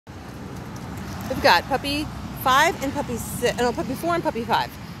We've got puppy 5 and puppy 6. No, puppy 4 and puppy 5.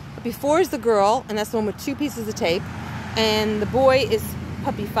 Puppy 4 is the girl, and that's the one with 2 pieces of tape. And the boy is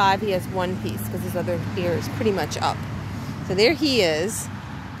puppy 5. He has 1 piece because his other ear is pretty much up. So there he is.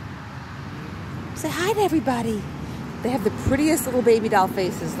 Say hi to everybody. They have the prettiest little baby doll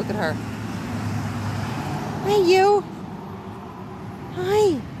faces. Look at her. Hey, you.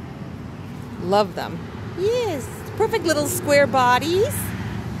 Hi. Love them. Yes. Perfect little square bodies.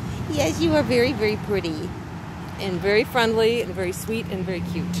 Yes, you are very, very pretty. And very friendly and very sweet and very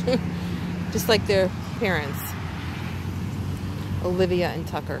cute. Just like their parents. Olivia and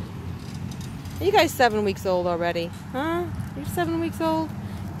Tucker. Are you guys 7 weeks old already? Huh? You're 7 weeks old?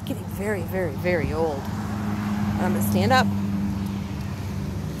 You're getting very, very, very old. I'm going to stand up.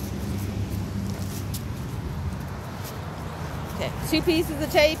 Okay, 2 pieces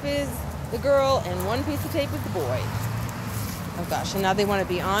of tape is the girl and 1 piece of tape is the boy. Oh gosh, and now they want to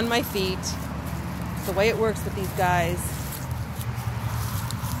be on my feet. It's the way it works with these guys.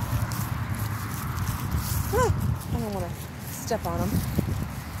 Ah, I don't want to step on them.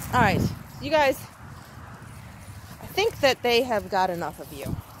 All right, you guys, I think that they have got enough of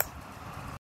you.